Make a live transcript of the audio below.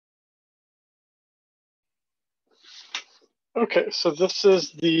Okay, so this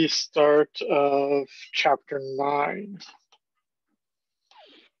is the start of Chapter 9.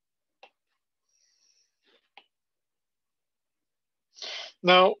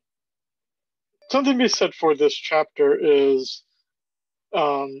 Now, something to be said for this chapter is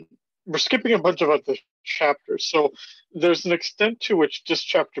we're skipping a bunch of other chapters. So there's an extent to which this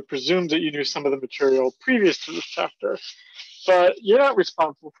chapter presumes that you knew some of the material previous to this chapter, but you're not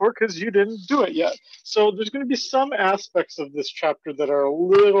responsible for it because you didn't do it yet. So there's going to be some aspects of this chapter that are a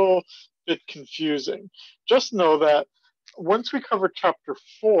little bit confusing. Just know that once we cover chapter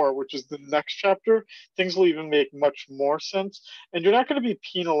 4, which is the next chapter, things will even make much more sense. And you're not going to be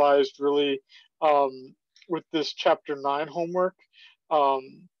penalized really with this chapter 9 homework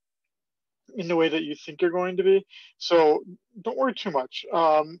in the way that you think you're going to be. So don't worry too much.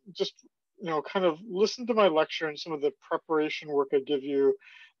 Just kind of listen to my lecture and some of the preparation work I give you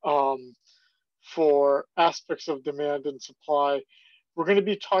for aspects of demand and supply. We're going to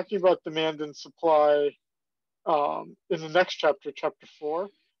be talking about demand and supply in the next chapter, chapter 4,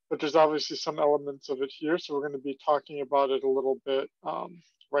 but there's obviously some elements of it here, so we're going to be talking about it a little bit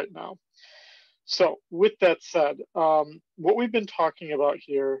right now. So with that said, what we've been talking about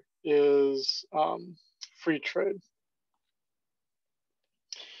here is free trade.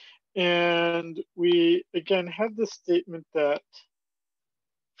 And we, again, have the statement that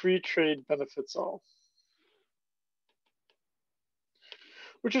free trade benefits all,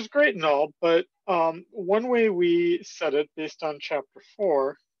 which is great and all, but one way we said it based on chapter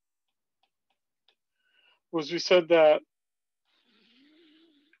 4 was we said that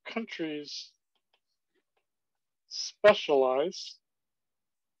countries specialize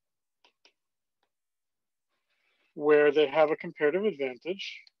where they have a comparative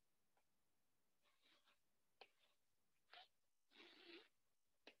advantage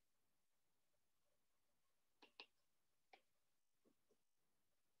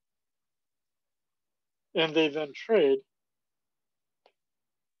and they then trade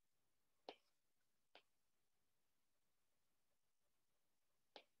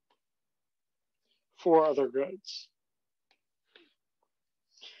for other goods.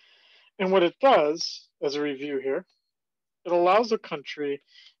 And what it does, as a review here, it allows a country,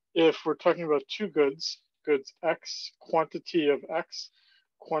 if we're talking about two goods, goods X, quantity of X,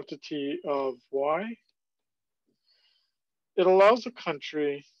 quantity of Y, it allows a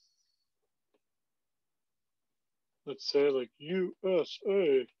country, let's say like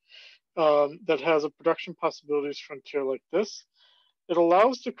USA, that has a production possibilities frontier like this, it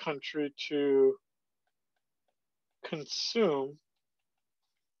allows the country to consume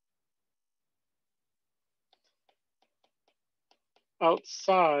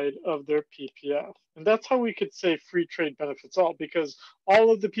outside of their PPF. And that's how we could say free trade benefits all, because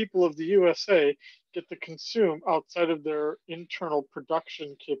all of the people of the USA get to consume outside of their internal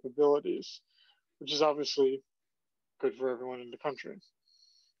production capabilities, which is obviously good for everyone in the country.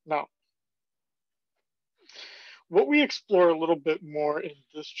 Now, what we explore a little bit more in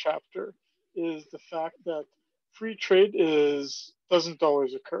this chapter is the fact that free trade doesn't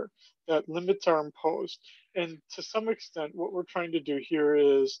always occur, that limits are imposed. And to some extent, what we're trying to do here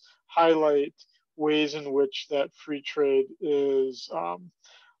is highlight ways in which that free trade is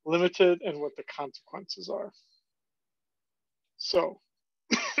limited and what the consequences are. So,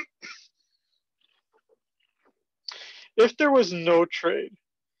 if there was no trade,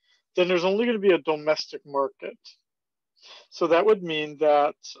 then there's only going to be a domestic market. So that would mean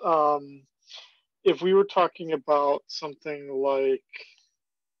that if we were talking about something like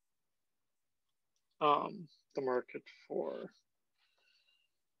the market for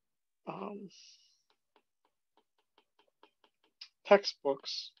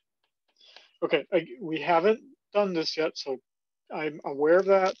textbooks. Okay, we haven't done this yet, so I'm aware of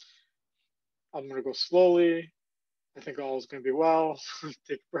that. I'm going to go slowly. I think all is going to be well.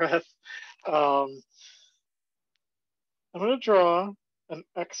 Take a breath. I'm going to draw an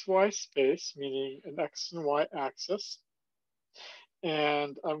XY space, meaning an X and Y axis.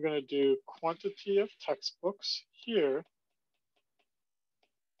 And I'm going to do quantity of textbooks here.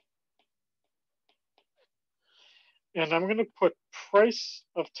 And I'm going to put price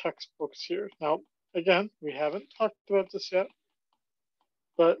of textbooks here. Now, again, we haven't talked about this yet,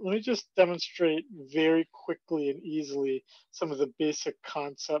 but let me just demonstrate very quickly and easily some of the basic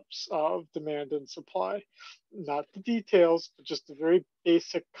concepts of demand and supply. Not the details, but just the very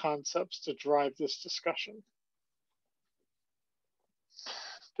basic concepts to drive this discussion.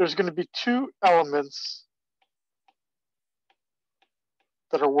 There's going to be two elements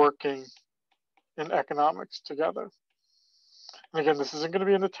that are working in economics together. And again, this isn't going to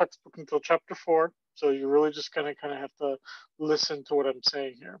be in the textbook until chapter 4, so you're really just going to kind of have to listen to what I'm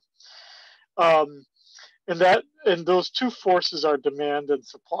saying here. And those two forces are demand and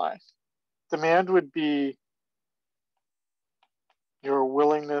supply. Demand would be your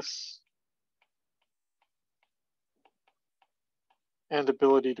willingness and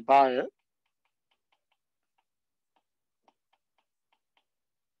ability to buy it.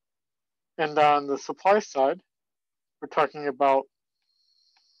 And on the supply side, we're talking about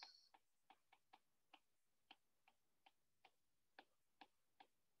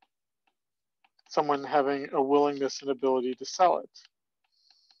someone having a willingness and ability to sell it.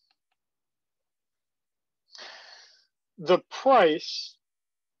 The price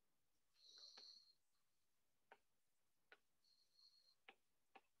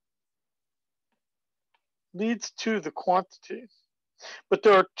leads to the quantity. But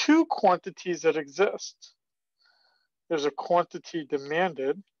there are two quantities that exist. There's a quantity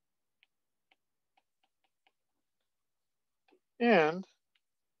demanded and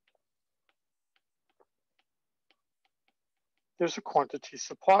there's a quantity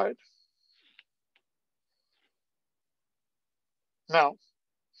supplied. Now,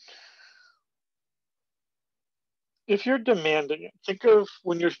 if you're demanding it, think of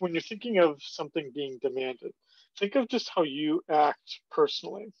when you're thinking of something being demanded, think of just how you act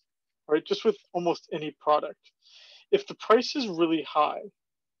personally, right? Just with almost any product. If the price is really high,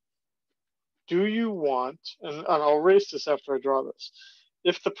 do you want, and I'll erase this after I draw this.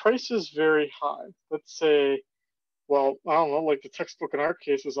 If the price is very high, let's say, well, I don't know, like the textbook in our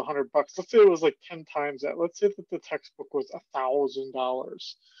case was $100. Let's say it was like 10 times that. Let's say that the textbook was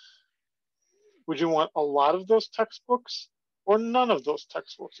 $1,000. Would you want a lot of those textbooks or none of those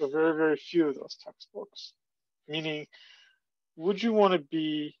textbooks, or very, very few of those textbooks? Meaning, would you want to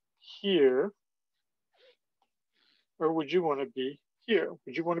be here or would you want to be here?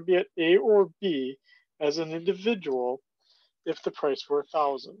 Would you want to be at A or B as an individual if the price were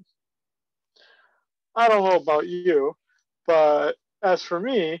 1,000? I don't know about you, but as for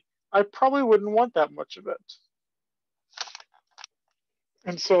me, I probably wouldn't want that much of it.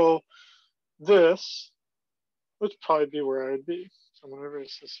 And so this would probably be where I would be. So I'm going to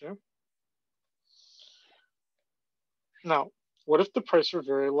erase this here. Now, what if the price were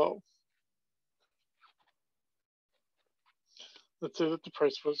very low? Let's say that the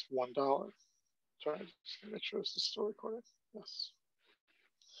price was $1. Sorry, just to make sure this is still recorded. Yes.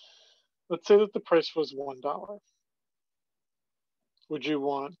 Let's say that the price was $1. Would you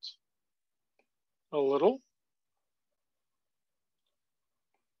want a little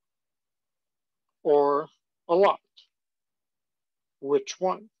or a lot? Which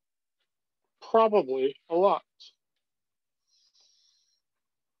one? Probably a lot.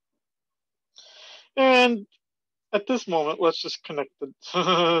 And at this moment, let's just connect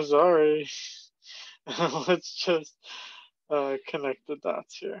the, sorry. Let's just connect the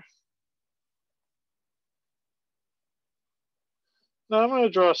dots here. Now I'm going to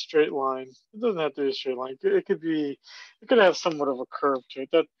draw a straight line. It doesn't have to be a straight line. It could have somewhat of a curve to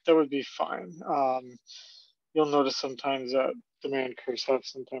it. That would be fine. You'll notice sometimes that demand curves have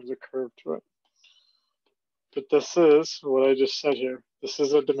sometimes a curve to it. But this is what I just said here. This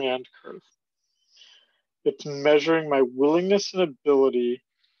is a demand curve. It's measuring my willingness and ability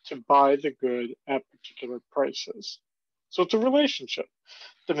to buy the good at particular prices. So it's a relationship.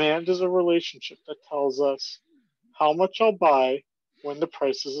 Demand is a relationship that tells us how much I'll buy when the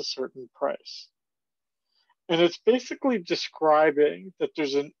price is a certain price. And it's basically describing that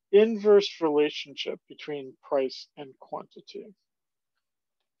there's an inverse relationship between price and quantity.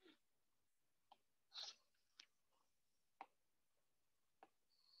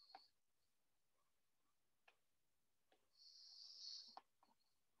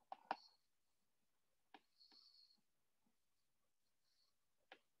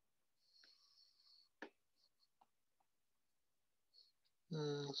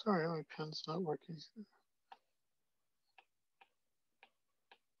 Sorry, my pen's not working.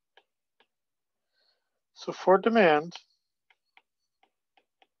 So for demand,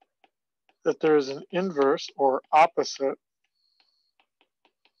 that there is an inverse or opposite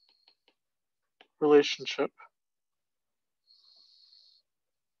relationship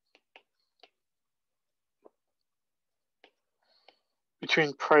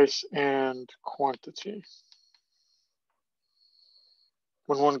between price and quantity.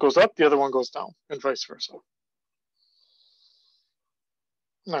 When one goes up, the other one goes down, and vice versa.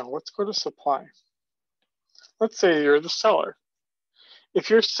 Now, let's go to supply. Let's say you're the seller. If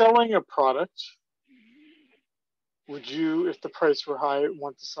you're selling a product, would you, if the price were high,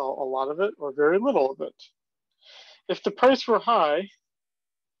 want to sell a lot of it or very little of it? If the price were high,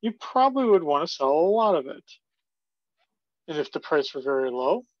 you probably would want to sell a lot of it. And if the price were very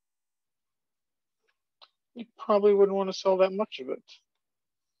low, you probably wouldn't want to sell that much of it.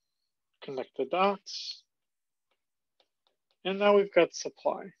 Connect the dots. And now we've got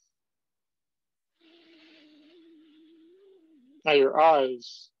supply. Now your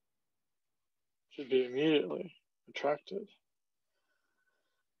eyes should be immediately attracted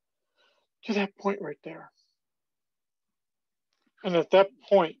to that point right there. And at that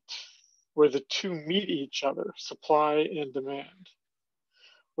point where the two meet each other, supply and demand,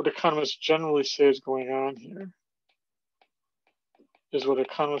 what economists generally say is going on here is what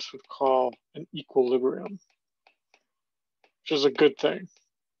economists would call an equilibrium, which is a good thing.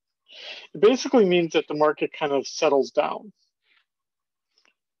 It basically means that the market kind of settles down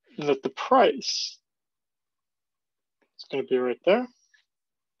and that the price is going to be right there,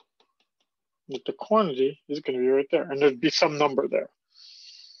 and that the quantity is going to be right there, and there'd be some number there.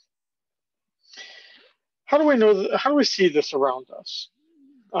 How do we know? How do we see this around us?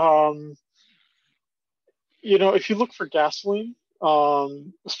 If you look for gasoline,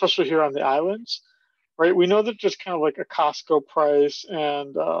 especially here on the islands, right? We know that there's kind of like a Costco price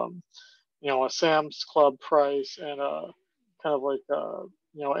and a Sam's Club price and a kind of like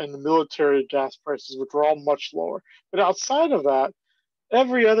and the military gas prices, which are all much lower. But outside of that,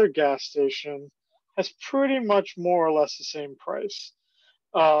 every other gas station has pretty much more or less the same price.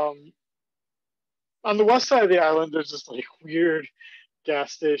 On the west side of the island, there's this like weird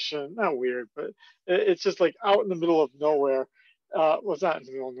gas station, not weird, but it's just like out in the middle of nowhere. Well, it's not in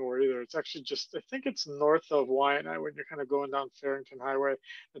the middle of nowhere either. It's actually just, I think it's north of Waianae when you're kind of going down Farrington Highway.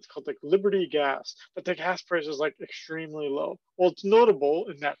 It's called like Liberty Gas, but the gas price is like extremely low. Well, it's notable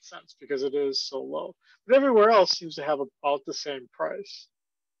in that sense because it is so low. But everywhere else seems to have about the same price.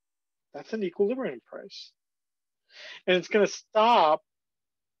 That's an equilibrium price. And it's going to stop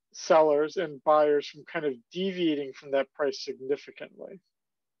sellers and buyers from kind of deviating from that price significantly.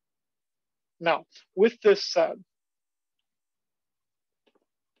 Now, with this said,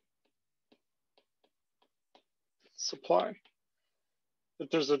 supply, that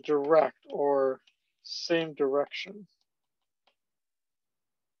there's a direct or same direction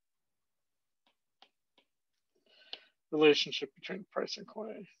relationship between price and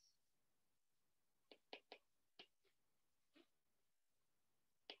quantity.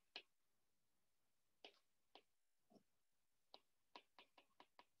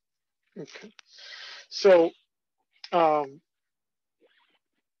 Okay, so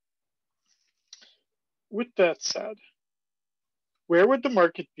with that said, where would the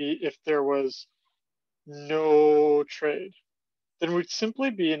market be if there was no trade? Then we'd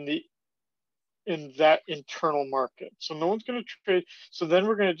simply be in that internal market. So no one's going to trade. So then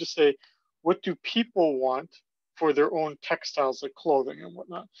we're going to just say, what do people want for their own textiles like clothing and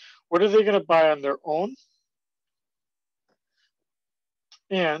whatnot? What are they going to buy on their own?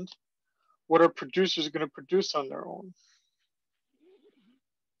 And what are producers going to produce on their own?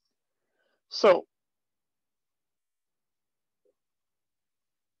 So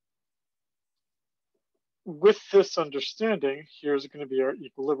with this understanding, here's going to be our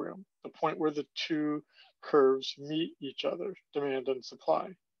equilibrium, the point where the two curves meet each other, demand and supply,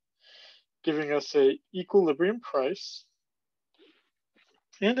 giving us an equilibrium price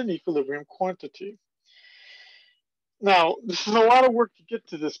and an equilibrium quantity. Now, this is a lot of work to get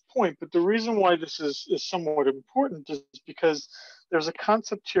to this point, but the reason why this is somewhat important is because there's a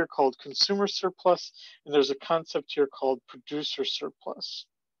concept here called consumer surplus, and there's a concept here called producer surplus.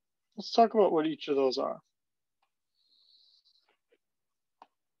 Let's talk about what each of those are.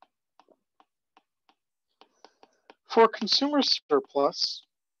 For consumer surplus,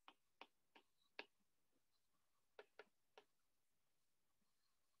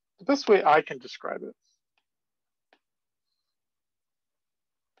 the best way I can describe it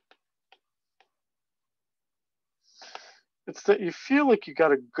it's that you feel like you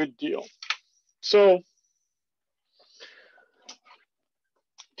got a good deal. So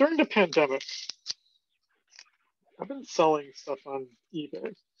during the pandemic, I've been selling stuff on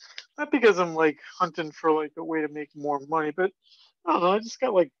eBay. Not because I'm like hunting for like a way to make more money, but I don't know, I just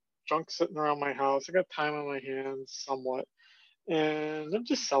got like junk sitting around my house. I got time on my hands somewhat, and I'm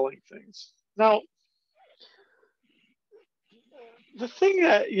just selling things. Now, the thing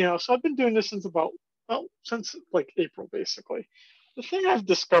that, so I've been doing this since like April, basically. The thing I've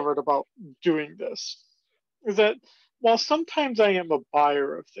discovered about doing this is that while sometimes I am a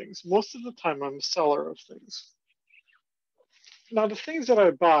buyer of things, most of the time I'm a seller of things. Now, the things that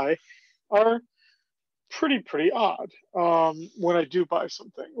I buy are pretty odd when I do buy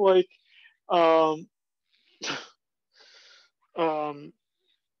something. Like, Oh,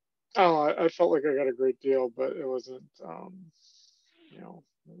 I felt like I got a great deal, but it wasn't, you know,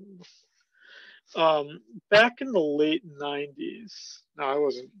 back in the late 90s. No, I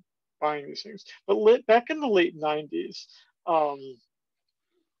wasn't buying these things, but back in the late 90s, um,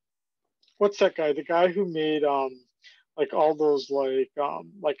 what's that guy? The guy who made like all those like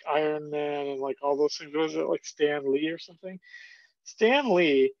Iron Man and like all those things. Was it like Stan Lee or something? Stan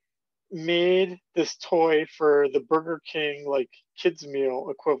Lee made this toy for the Burger King like kids meal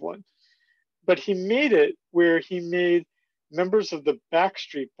equivalent, but he made it where he made members of the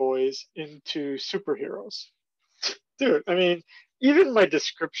Backstreet Boys into superheroes. Dude, I mean, even my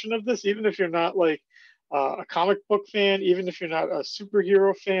description of this, even if you're not like a comic book fan, even if you're not a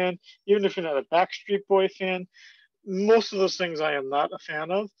superhero fan, even if you're not a Backstreet Boy fan, most of those things I am not a fan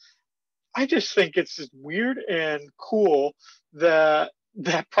of. I just think it's just weird and cool that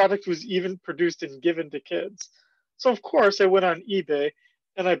that product was even produced and given to kids. So of course I went on eBay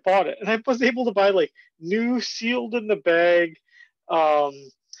and I bought it, and I was able to buy like new sealed in the bag um,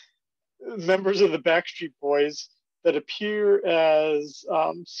 members of the Backstreet Boys that appear as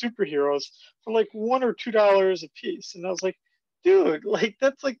superheroes for like $1 or $2 a piece, and I was like, dude, like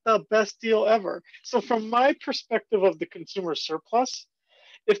that's like the best deal ever. So from my perspective of the consumer surplus,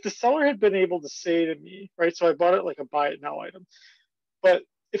 if the seller had been able to say to me, right, so I bought it like a buy it now item, but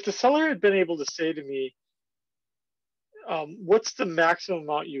if the seller had been able to say to me, what's the maximum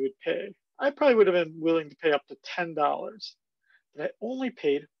amount you would pay? I probably would have been willing to pay up to $10, but I only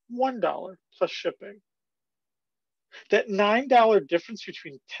paid $1 plus shipping. That $9 difference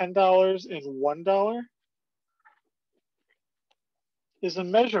between $10 and $1 is a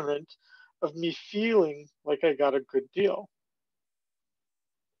measurement of me feeling like I got a good deal.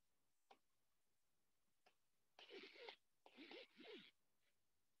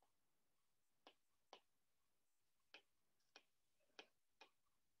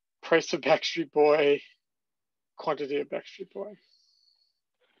 Price of Backstreet Boy, quantity of Backstreet Boy.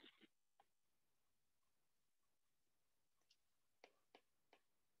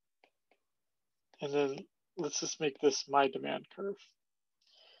 And then let's just make this my demand curve.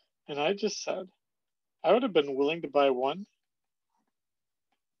 And I just said, I would have been willing to buy one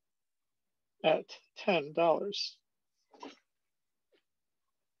at $10.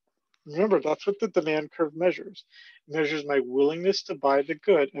 Remember, that's what the demand curve measures. It measures my willingness to buy the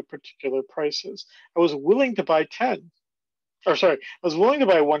good at particular prices. I was willing to buy 10, or sorry, I was willing to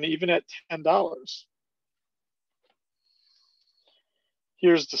buy one even at $10.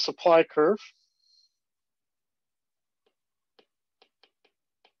 Here's the supply curve.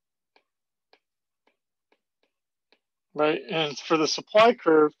 Right, and for the supply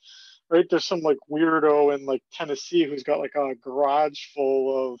curve, right, there's some like weirdo in like Tennessee who's got like a garage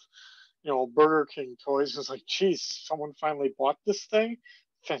full of Burger King toys. It's like, geez, someone finally bought this thing.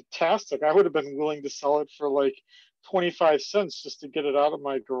 Fantastic. I would have been willing to sell it for like 25 cents just to get it out of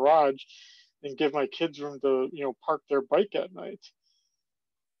my garage and give my kids room to, park their bike at night.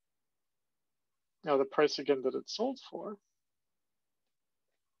 Now the price again that it sold for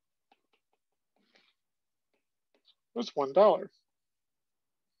was $1.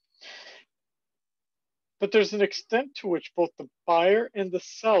 But there's an extent to which both the buyer and the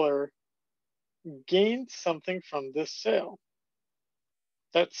seller gained something from this sale.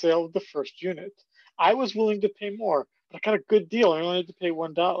 That sale of the first unit. I was willing to pay more, but I got a good deal. I only had to pay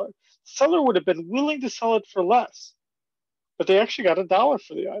 $1. The seller would have been willing to sell it for less, but they actually got $1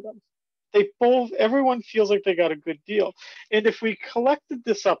 for the item. Everyone feels like they got a good deal. And if we collected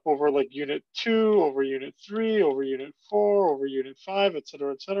this up over like unit 2, over unit 3, over unit 4, over unit 5, et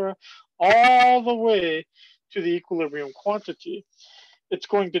cetera, all the way to the equilibrium quantity, it's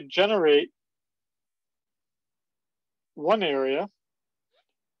going to generate one area,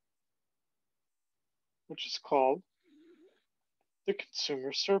 which is called the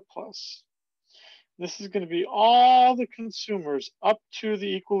consumer surplus. This is going to be all the consumers up to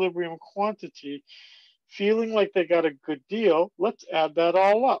the equilibrium quantity feeling like they got a good deal. Let's add that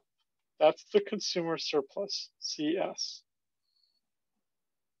all up. That's the consumer surplus, CS.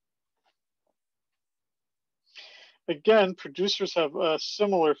 Again, producers have a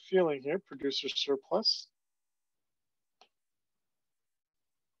similar feeling here, producer surplus.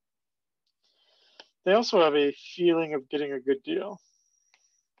 They also have a feeling of getting a good deal.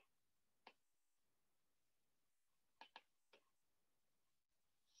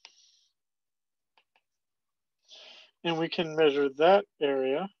 And we can measure that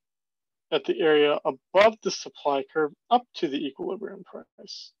area at the area above the supply curve up to the equilibrium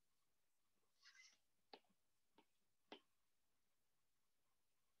price.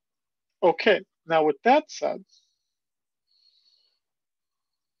 Okay, now with that said,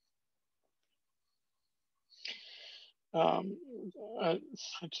 um,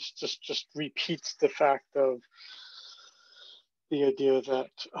 just repeats the fact of the idea that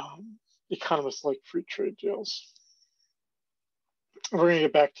economists like free trade deals. We're going to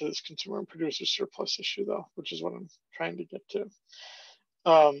get back to this consumer and producer surplus issue, though, which is what I'm trying to get to.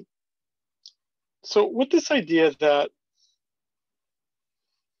 So with this idea that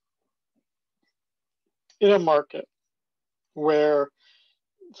in a market where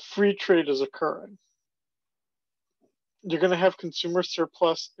free trade is occurring, you're going to have consumer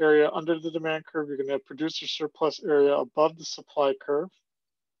surplus area under the demand curve. You're going to have producer surplus area above the supply curve.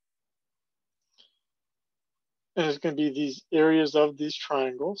 And there's going to be these areas of these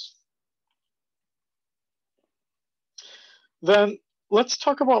triangles. Then let's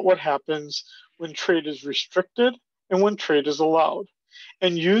talk about what happens when trade is restricted and when trade is allowed,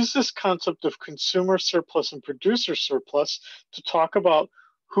 and use this concept of consumer surplus and producer surplus to talk about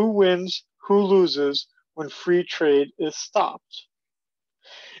who wins, who loses when free trade is stopped.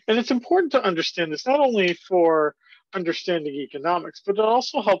 And it's important to understand this not only for understanding economics, but it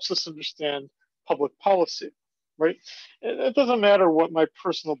also helps us understand public policy, right? It doesn't matter what my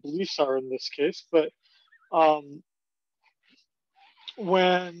personal beliefs are in this case, but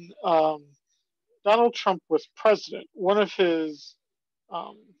when Donald Trump was president, one of his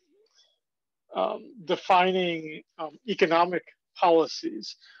defining economic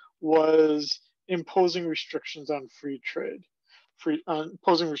policies was imposing restrictions on free trade.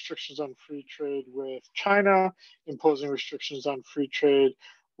 Imposing restrictions on free trade with China, imposing restrictions on free trade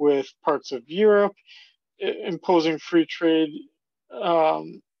with parts of Europe, imposing free trade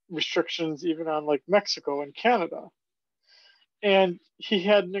restrictions even on like Mexico and Canada. And he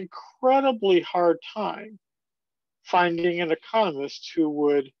had an incredibly hard time finding an economist who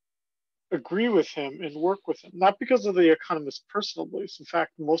would agree with him and work with him, not because of the economist's personal beliefs. In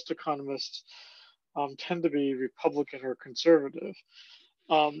fact, most economists tend to be Republican or conservative.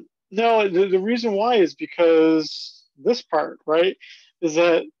 No, the reason why is because this part, right, is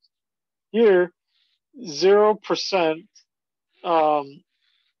that here 0%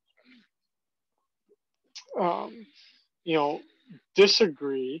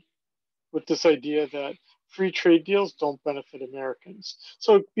 disagree with this idea that free trade deals don't benefit Americans.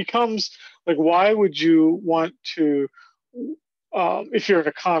 So it becomes like, why would you want to, if you're an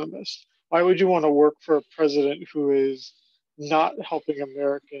economist, why would you want to work for a president who is not helping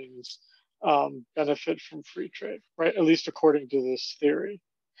Americans benefit from free trade, right? At least according to this theory.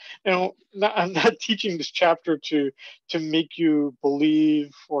 Now, I'm not teaching this chapter to make you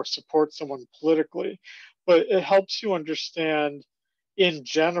believe or support someone politically, but it helps you understand in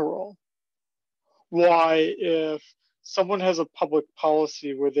general why, if someone has a public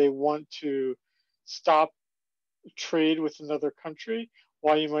policy where they want to stop trade with another country,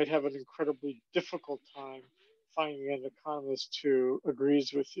 why you might have an incredibly difficult time finding an economist who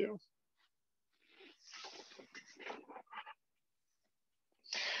agrees with you.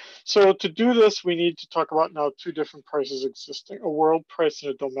 So to do this, we need to talk about now two different prices existing, a world price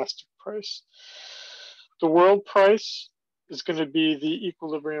and a domestic price. The world price is going to be the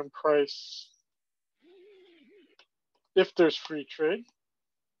equilibrium price if there's free trade.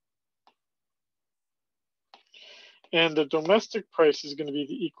 And the domestic price is going to be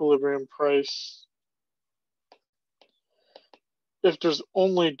the equilibrium price if there's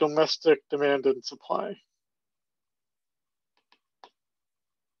only domestic demand and supply.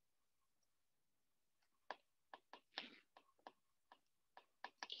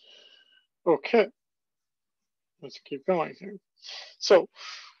 Okay, let's keep going here. So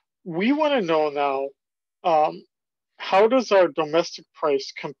we want to know now, how does our domestic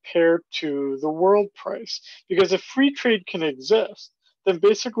price compare to the world price? Because if free trade can exist, then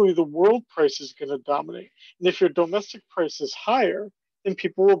basically the world price is going to dominate. And if your domestic price is higher, then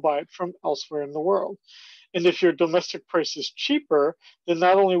people will buy it from elsewhere in the world. And if your domestic price is cheaper, then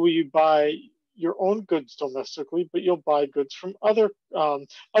not only will you buy your own goods domestically, but you'll buy goods from other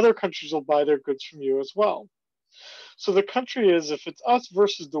countries will buy their goods from you as well. So the country is, if it's us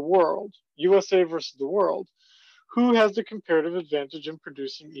versus the world, USA versus the world, who has the comparative advantage in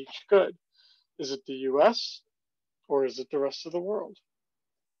producing each good? Is it the US or is it the rest of the world?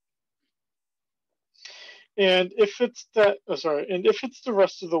 And if it's if it's the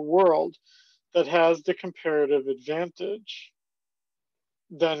rest of the world that has the comparative advantage,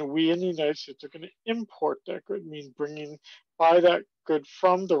 then we in the United States are going to import that good, mean buy that good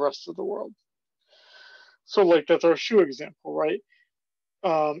from the rest of the world. So like that's our shoe example, right?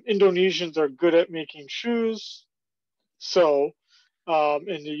 Indonesians are good at making shoes. So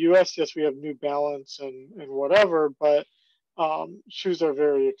in the US, yes, we have New Balance and whatever, but shoes are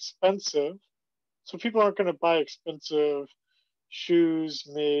very expensive. So people aren't going to buy expensive shoes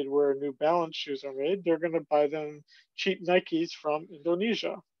made where New Balance shoes are made. They're going to buy them cheap Nikes from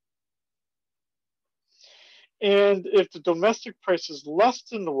Indonesia. And if the domestic price is less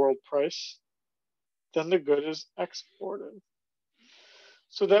than the world price, then the good is exported.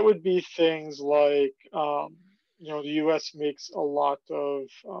 So that would be things like, the U.S. makes a lot of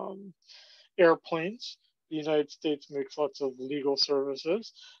airplanes. The United States makes lots of legal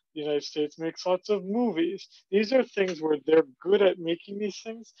services. The United States makes lots of movies. These are things where they're good at making these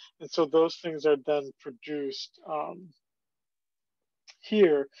things, and so those things are then produced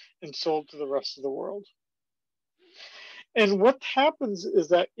here and sold to the rest of the world. And what happens is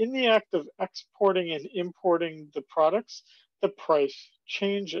that in the act of exporting and importing the products, the price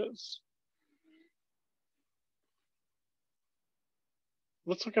changes.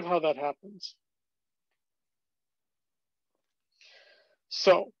 Let's look at how that happens.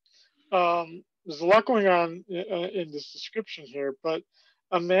 So there's a lot going on in this description here, but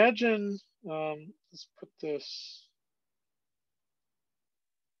imagine, let's put this,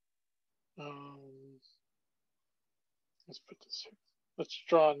 let's put this here. Let's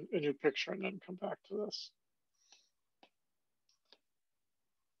draw a new picture and then come back to this.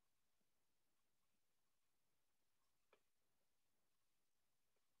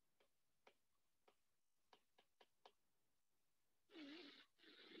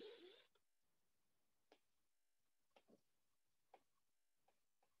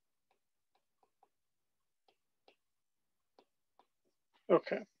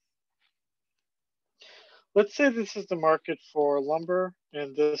 Okay. Let's say this is the market for lumber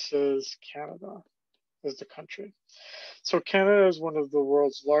and this is Canada as the country. So Canada is one of the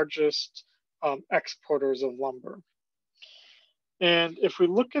world's largest exporters of lumber. And if we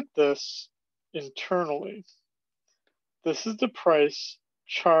look at this internally, this is the price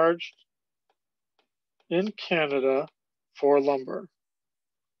charged in Canada for lumber.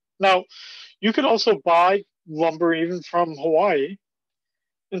 Now, you could also buy lumber even from Hawaii.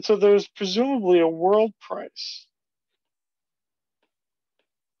 And so there's presumably a world price.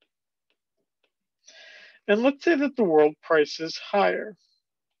 And let's say that the world price is higher.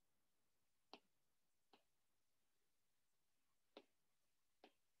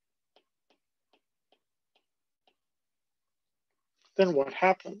 Then what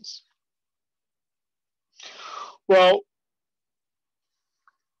happens? Well,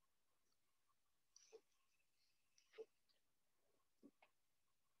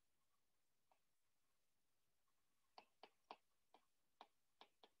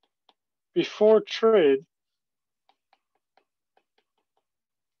 before trade,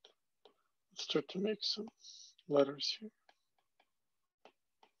 let's start to make some letters here.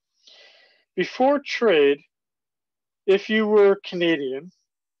 Before trade, if you were Canadian,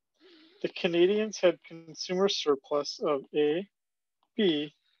 the Canadians had consumer surplus of A,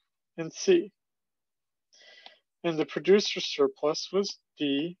 B, and C. And the producer surplus was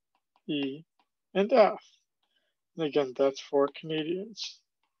D, E, and F. And again, that's for Canadians.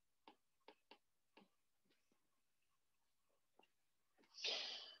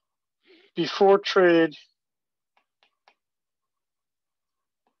 Before trade,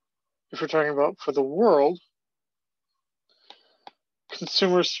 if we're talking about for the world,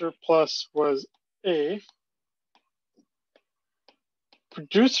 consumer surplus was A,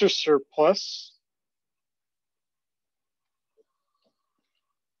 producer surplus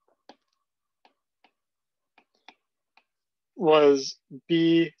was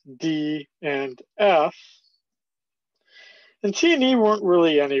B, D, and F. And T and E weren't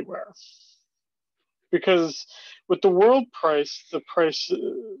really anywhere because with the world price, the price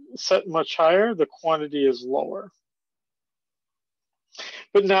set much higher, the quantity is lower.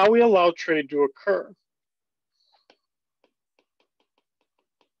 But now we allow trade to occur.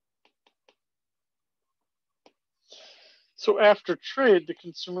 So after trade, the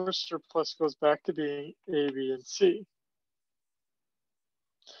consumer surplus goes back to being A, B, and C.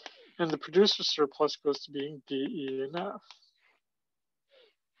 And the producer surplus goes to being D, E, and F.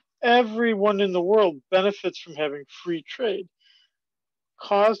 Everyone in the world benefits from having free trade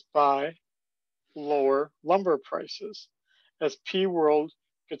caused by lower lumber prices as P world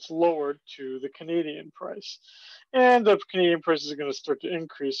gets lowered to the Canadian price. And the Canadian price is going to start to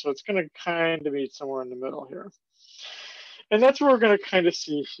increase, so it's going to kind of meet somewhere in the middle here. And that's what we're going to kind of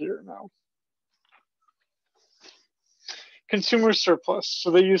see here now. Consumer surplus. So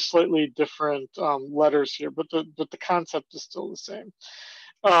they use slightly different letters here, but the concept is still the same.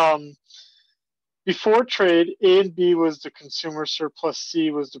 Before trade, A and B was the consumer surplus, C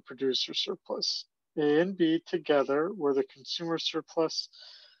was the producer surplus. A and B together were the consumer surplus,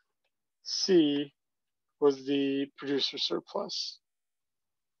 C was the producer surplus.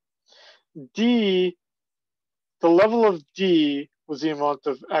 D, the level of D was the amount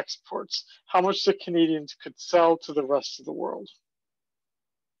of exports, how much the Canadians could sell to the rest of the world.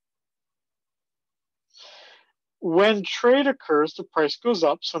 When trade occurs, the price goes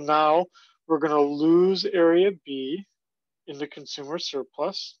up. So now we're going to lose area B in the consumer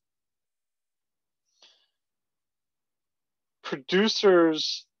surplus.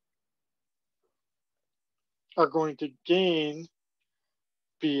 Producers are going to gain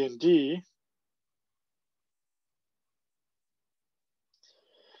B and D.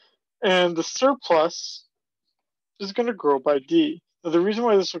 And the surplus is going to grow by D. Now, the reason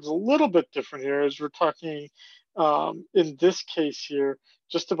why this looks a little bit different here is we're talking, in this case here,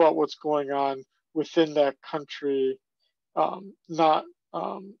 just about what's going on within that country, not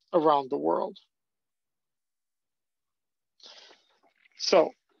around the world.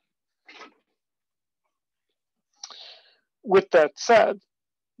 So, with that said,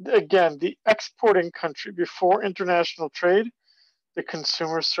 again, the exporting country before international trade, the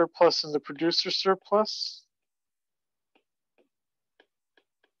consumer surplus and the producer surplus,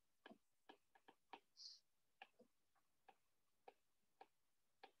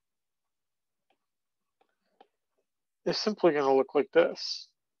 is simply going to look like this,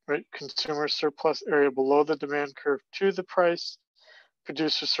 right? Consumer surplus area below the demand curve to the price,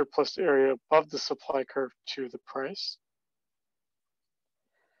 producer surplus area above the supply curve to the price.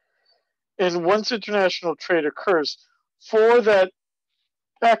 And once international trade occurs, for that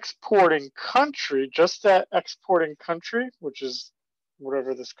exporting country, just that exporting country, which is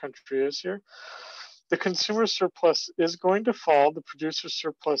whatever this country is here, the consumer surplus is going to fall, the producer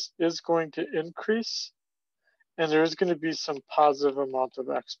surplus is going to increase, and there is going to be some positive amount of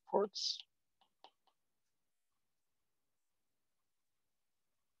exports.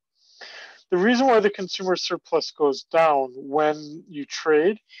 The reason why the consumer surplus goes down when you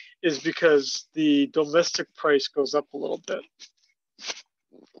trade is because the domestic price goes up a little bit.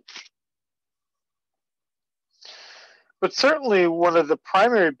 But certainly one of the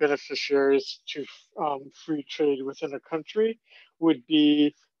primary beneficiaries to free trade within a country would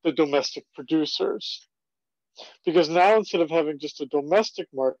be the domestic producers. Because now instead of having just a domestic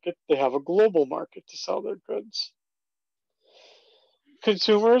market, they have a global market to sell their goods.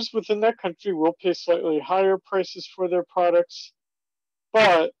 Consumers within that country will pay slightly higher prices for their products,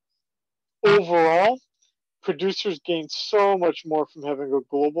 but overall, producers gain so much more from having a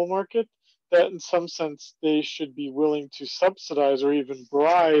global market that in some sense they should be willing to subsidize or even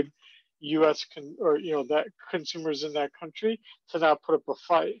bribe US that consumers in that country to not put up a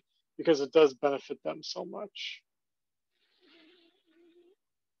fight because it does benefit them so much.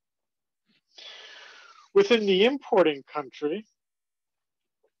 Within the importing country,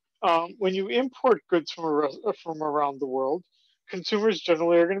 when you import goods from around the world, consumers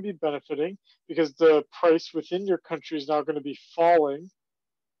generally are going to be benefiting because the price within your country is now going to be falling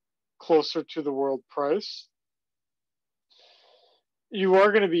closer to the world price. You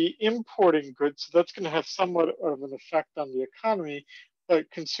are going to be importing goods, so that's going to have somewhat of an effect on the economy, but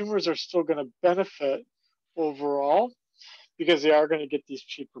consumers are still going to benefit overall because they are going to get these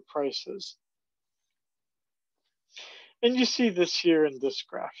cheaper prices. And you see this here in this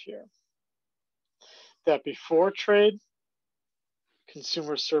graph here, that before trade,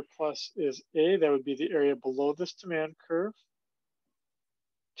 consumer surplus is A, that would be the area below this demand curve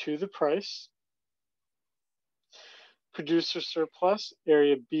to the price. Producer surplus,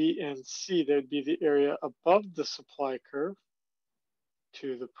 area B and C, that would be the area above the supply curve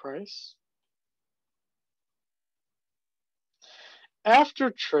to the price. After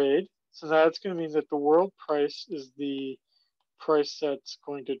trade, so that's going to mean that the world price is the price that's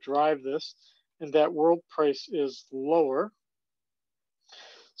going to drive this, and that world price is lower.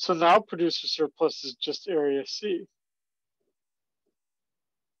 So now producer surplus is just area C.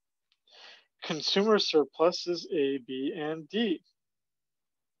 Consumer surplus is A, B, and D.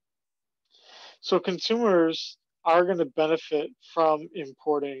 So consumers are going to benefit from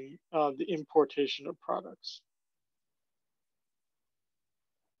importing the importation of products.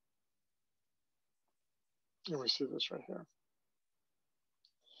 And we see this right here.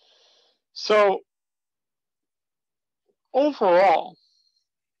 So overall,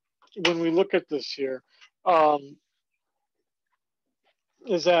 when we look at this here,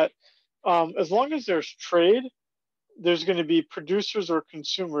 is that as long as there's trade, there's going to be producers or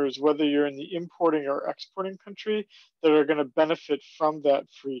consumers, whether you're in the importing or exporting country, that are going to benefit from that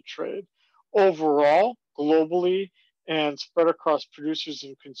free trade. Overall, globally, and spread across producers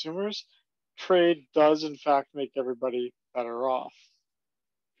and consumers, trade does in fact make everybody better off.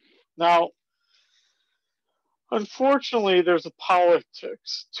 Now, unfortunately, there's a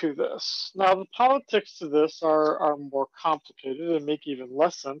politics to this. Now, the politics to this are more complicated and make even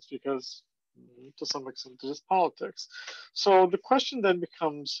less sense because, to some extent, it is politics. So the question then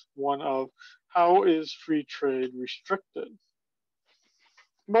becomes one of how is free trade restricted?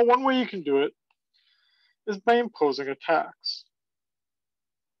 Well, one way you can do it is by imposing a tax.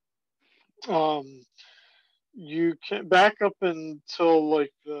 Um, you can back up until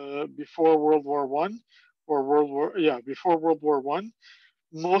like the before World War One or before World War One.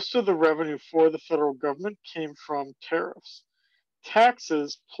 Most of the revenue for the federal government came from tariffs,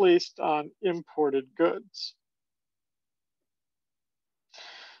 taxes placed on imported goods.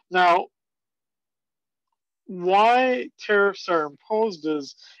 Now, why tariffs are imposed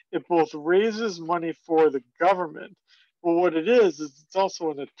is it both raises money for the government, but what it is it's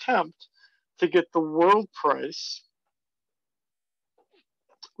also an attempt to get the world price,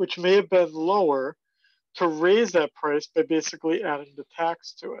 which may have been lower, to raise that price by basically adding the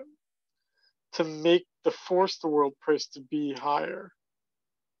tax to it, to force the world price to be higher,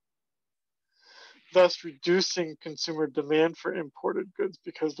 thus reducing consumer demand for imported goods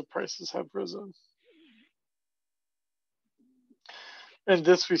because the prices have risen. And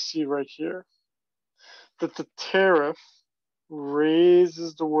this we see right here, that the tariff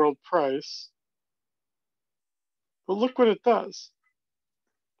raises the world price, but look what it does.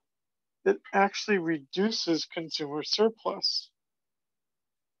 It actually reduces consumer surplus.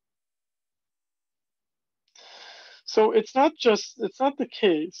 So it's not the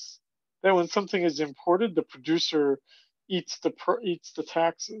case that when something is imported, the producer eats the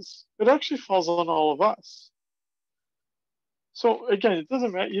taxes. It actually falls on all of us. So again, it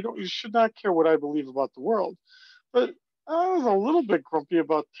doesn't matter. You should not care what I believe about the world, but I was a little bit grumpy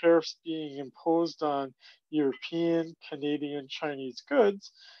about tariffs being imposed on European, Canadian, Chinese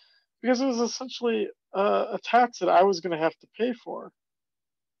goods because it was essentially a tax that I was going to have to pay for.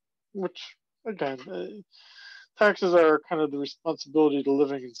 Which again, taxes are kind of the responsibility to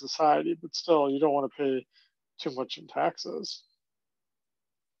living in society, but still, you don't want to pay too much in taxes.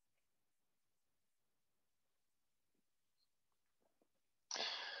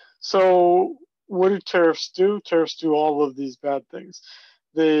 So, what do tariffs do? Tariffs do all of these bad things.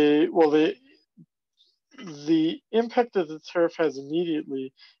 The impact that the tariff has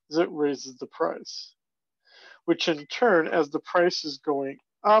immediately is it raises the price, which in turn, as the price is going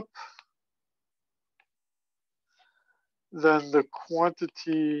up, then the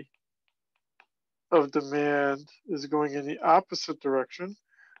quantity of demand is going in the opposite direction,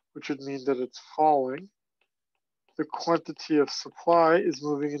 which would mean that it's falling. The quantity of supply is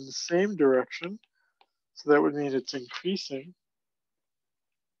moving in the same direction, so that would mean it's increasing.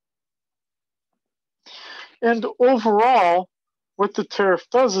 And overall, what the tariff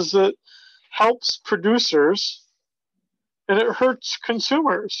does is it helps producers and it hurts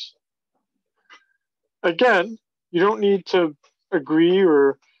consumers. Again, you don't need to agree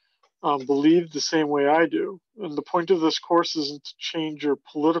or believe the same way I do. And the point of this course isn't to change your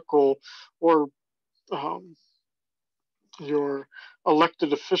political or your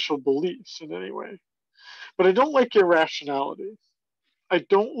elected official beliefs in any way. But I don't like irrationality. I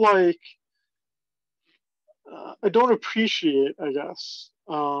don't like, I don't appreciate, I guess,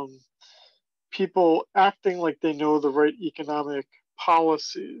 people acting like they know the right economic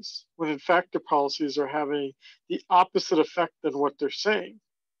policies when in fact their policies are having the opposite effect than what they're saying.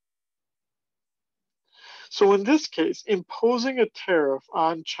 So in this case, imposing a tariff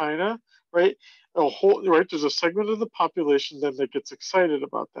on China, right? There's a segment of the population then that gets excited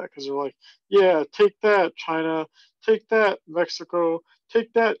about that because they're like, yeah, take that, China, take that, Mexico,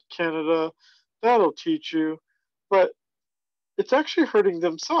 take that, Canada, that'll teach you. But it's actually hurting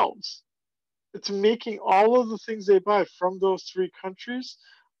themselves. It's making all of the things they buy from those three countries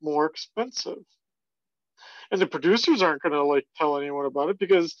more expensive. And the producers aren't going to like tell anyone about it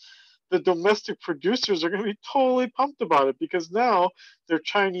because the domestic producers are going to be totally pumped about it because now their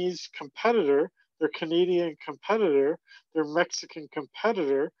Chinese competitor, their Canadian competitor, their Mexican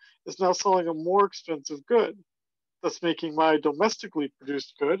competitor is now selling a more expensive good, thus making my domestically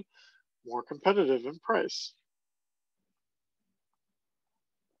produced good more competitive in price.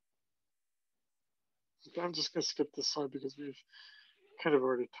 I'm just going to skip this slide because we've kind of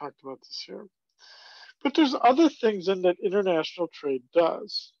already talked about this here. But there's other things in that international trade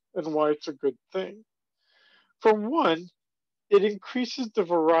does and why it's a good thing. For one, it increases the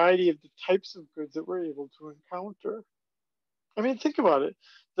variety of the types of goods that we're able to encounter. I mean, think about it.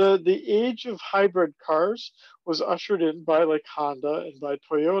 The age of hybrid cars was ushered in by like Honda and by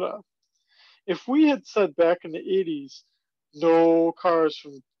Toyota. If we had said back in the 80s, no cars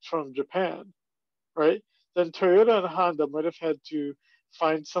from from Japan, right? Then Toyota and Honda might have had to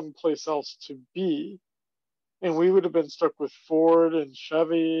find someplace else to be, and we would have been stuck with Ford and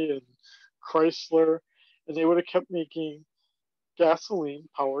Chevy and Chrysler, and they would have kept making gasoline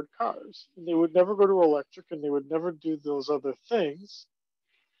powered cars. And they would never go to electric, and they would never do those other things.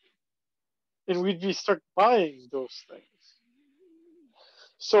 And we'd be stuck buying those things.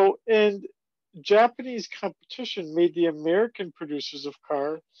 So, and Japanese competition made the American producers of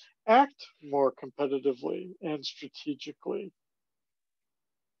cars act more competitively and strategically.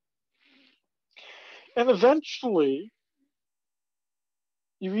 And eventually,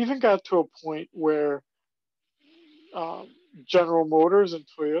 you even got to a point where um, General Motors and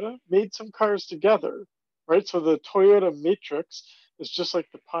Toyota made some cars together, right? So the Toyota Matrix is just like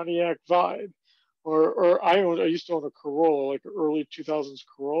the Pontiac Vibe, or I used to own a Corolla, like an early 2000s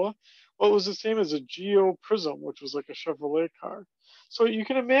Corolla. Well, it was the same as a Geo Prism, which was like a Chevrolet car. So you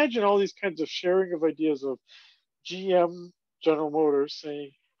can imagine all these kinds of sharing of ideas of GM, General Motors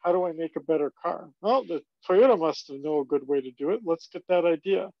saying, how do I make a better car? Well, the Toyota must have known a good way to do it. Let's get that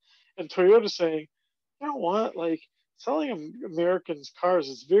idea. And Toyota saying, you know what, like selling Americans cars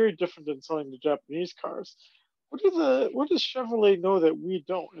is very different than selling the Japanese cars. What does Chevrolet know that we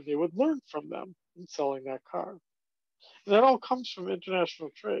don't? And they would learn from them in selling that car. And that all comes from international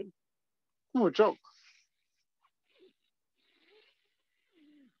trade. Ooh, a joke.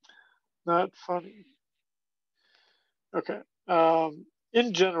 Not funny. Okay.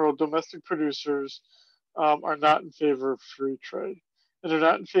 In general, domestic producers are not in favor of free trade. And they're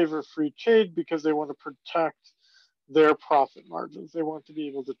not in favor of free trade because they want to protect their profit margins. They want to be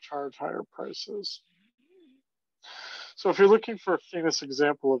able to charge higher prices. So if you're looking for a famous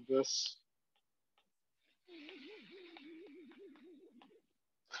example of this,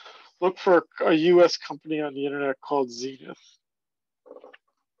 look for a US company on the internet called Zenith.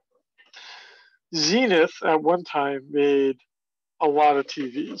 Zenith at one time made a lot of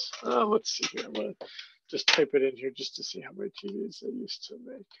TVs. Let's see here. I'm going to just type it in here just to see how many TVs they used to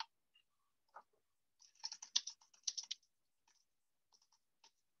make.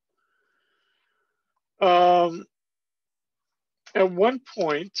 At one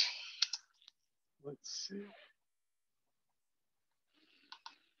point, let's see.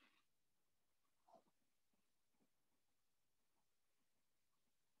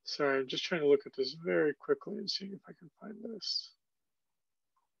 Sorry, I'm just trying to look at this very quickly and see if I can find this.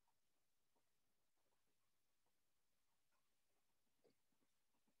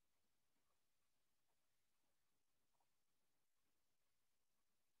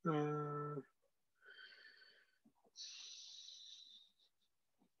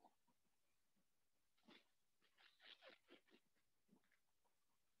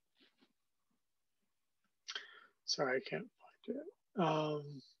 Sorry, I can't find it.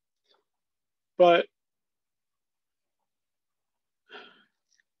 But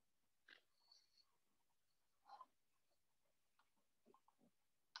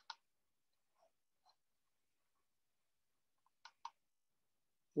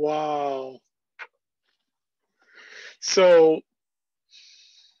wow. So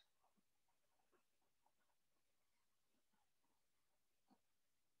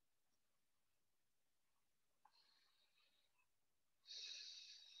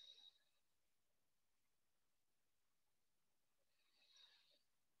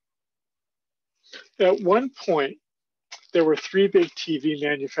at one point, there were three big TV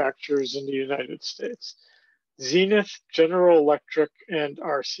manufacturers in the United States: Zenith, General Electric, and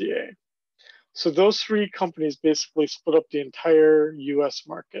RCA. So those three companies basically split up the entire US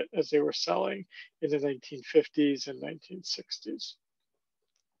market as they were selling in the 1950s and 1960s.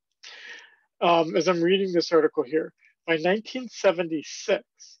 As I'm reading this article here, by 1976,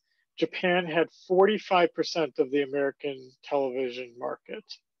 Japan had 45% of the American television market.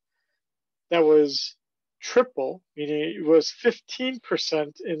 That was triple, meaning it was 15%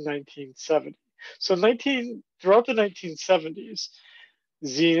 in 1970. So throughout the 1970s,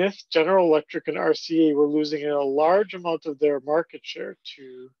 Zenith, General Electric, and RCA were losing a large amount of their market share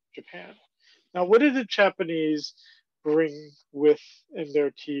to Japan. Now, what did the Japanese bring with in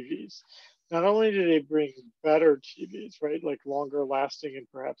their TVs? Not only did they bring better TVs, right, like longer lasting and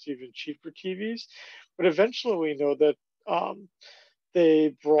perhaps even cheaper TVs, but eventually we know that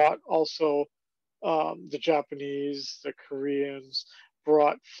they brought also the Japanese, the Koreans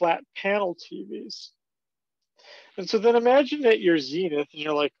brought flat panel TVs. And so then imagine that you're Zenith and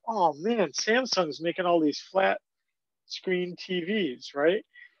you're like, oh man, Samsung's making all these flat screen TVs, right?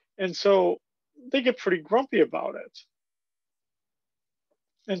 And so they get pretty grumpy about it.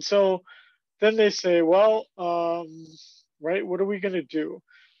 And so then they say, well, right, what are we going to do?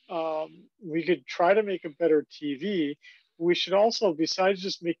 we could try to make a better TV. We should also, besides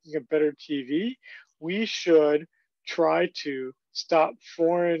just making a better TV, we should try to stop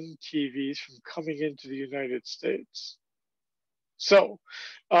foreign TVs from coming into the United States. So,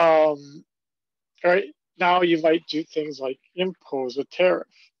 all right, now you might do things like impose a tariff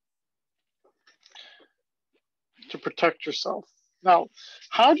to protect yourself. Now,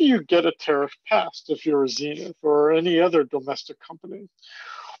 how do you get a tariff passed if you're a Zenith or any other domestic company?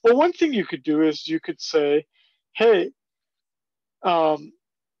 Well, one thing you could do is you could say, hey,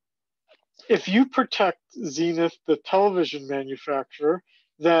 if you protect Zenith, the television manufacturer,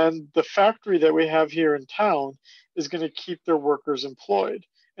 then the factory that we have here in town is going to keep their workers employed.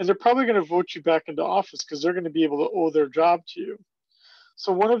 And they're probably going to vote you back into office because they're going to be able to owe their job to you.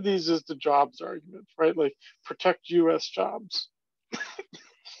 So one of these is the jobs argument, right? Like protect US jobs.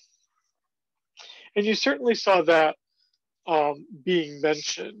 And you certainly saw that being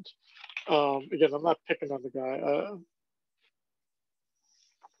mentioned. Again, I'm not picking on the guy.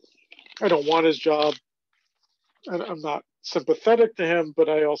 I don't want his job. I'm not sympathetic to him, but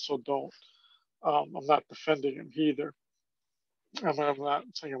I also don't. I'm not defending him either. I'm not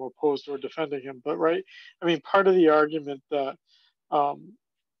saying I'm opposed or defending him, but right. I mean, part of the argument that um,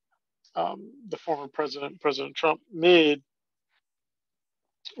 the former president, President Trump, made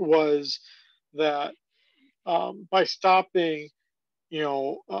was that by stopping,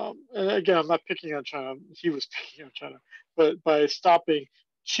 and again, I'm not picking on China. He was picking on China, but by stopping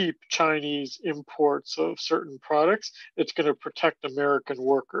cheap Chinese imports of certain products, it's going to protect American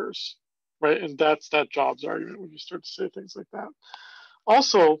workers, right? And that's that jobs argument when you start to say things like that.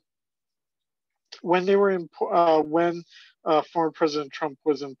 Also, when they were when former President Trump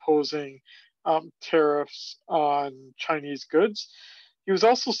was imposing tariffs on Chinese goods, he was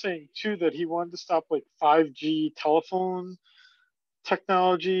also saying too that he wanted to stop like 5G telephone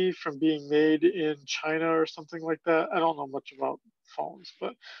technology from being made in China or something like that. I don't know much about phones,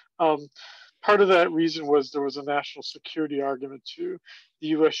 but part of that reason was there was a national security argument too. The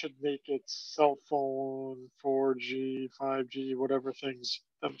U.S. should make its cell phone, 4G, 5G, whatever things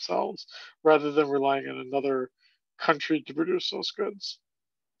themselves, rather than relying on another country to produce those goods.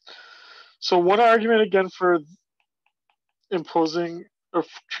 So one argument again for imposing a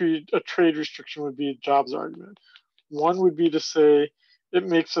trade restriction would be a jobs argument. One would be to say it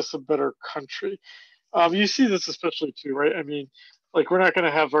makes us a better country. You see this especially too, right? I mean, like we're not going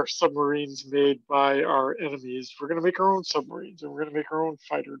to have our submarines made by our enemies. We're going to make our own submarines, and we're going to make our own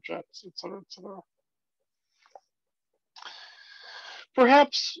fighter jets, et cetera, et cetera.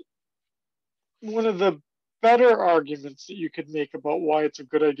 Perhaps one of the better arguments that you could make about why it's a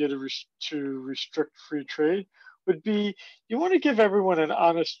good idea to restrict free trade would be you want to give everyone an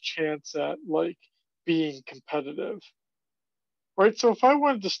honest chance at like being competitive, right? So if I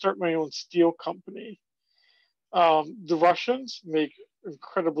wanted to start my own steel company, the Russians make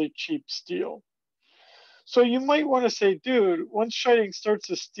incredibly cheap steel. So you might want to say, dude, once Scheiding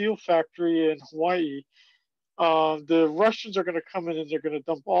starts a steel factory in Hawaii, the Russians are going to come in and they're going to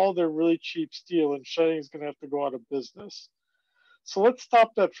dump all their really cheap steel, and Scheiding is going to have to go out of business. So let's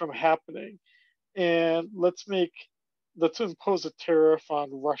stop that from happening, and let's impose a tariff on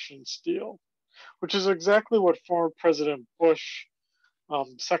Russian steel, which is exactly what former President Bush,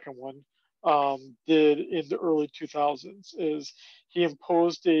 second one, did in the early 2000s. Is he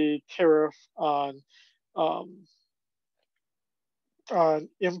imposed a tariff on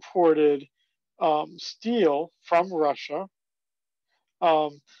imported steel from Russia,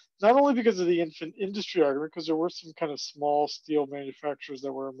 not only because of the infant industry argument, because there were some kind of small steel manufacturers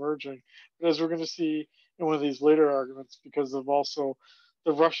that were emerging, but as we're going to see in one of these later arguments, because of also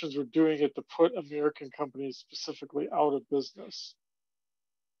the Russians were doing it to put American companies specifically out of business.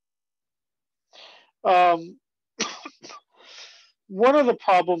 One of the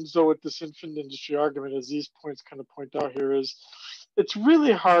problems, though, with this infant industry argument, as these points kind of point out here, is it's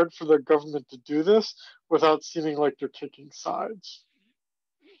really hard for the government to do this without seeming like they're taking sides.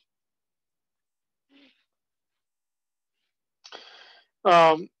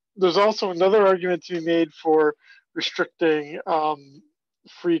 There's also another argument to be made for restricting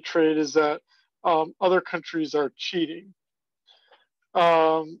free trade is that other countries are cheating.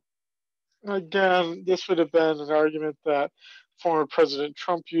 Again, this would have been an argument that former President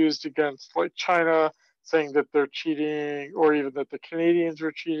Trump used against like China, saying that they're cheating, or even that the Canadians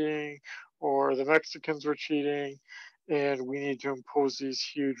were cheating, or the Mexicans were cheating, and we need to impose these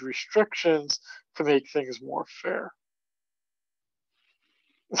huge restrictions to make things more fair.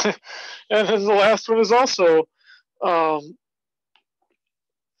 And then the last one is also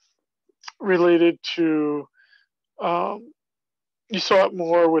related to you saw it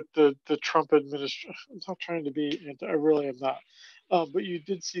more with the Trump administration. I'm not trying to be anti, I really am not. But you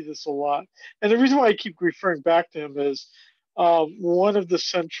did see this a lot. And the reason why I keep referring back to him is one of the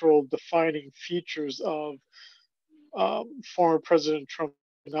central defining features of former President Trump's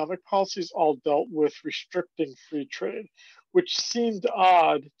economic policies all dealt with restricting free trade, which seemed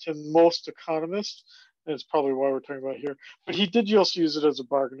odd to most economists. And it's probably why we're talking about here. But he did also use it as a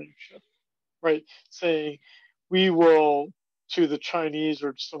bargaining chip, right? Saying, we will, to the Chinese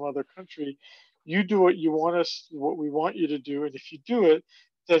or some other country, you do what you want us, what we want you to do, and if you do it,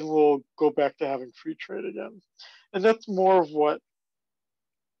 then we'll go back to having free trade again. And that's more of what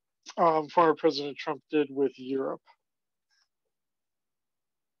former President Trump did with Europe.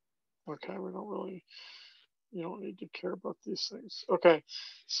 Okay, we don't really, you don't need to care about these things. Okay,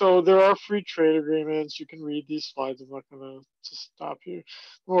 so there are free trade agreements. You can read these slides. I'm not going to stop you.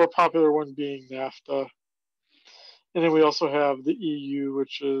 The more popular one being NAFTA. And then we also have the EU,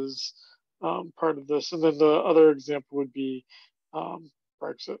 which is part of this. And then the other example would be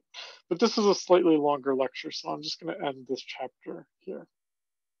Brexit. But this is a slightly longer lecture, so I'm just going to end this chapter here.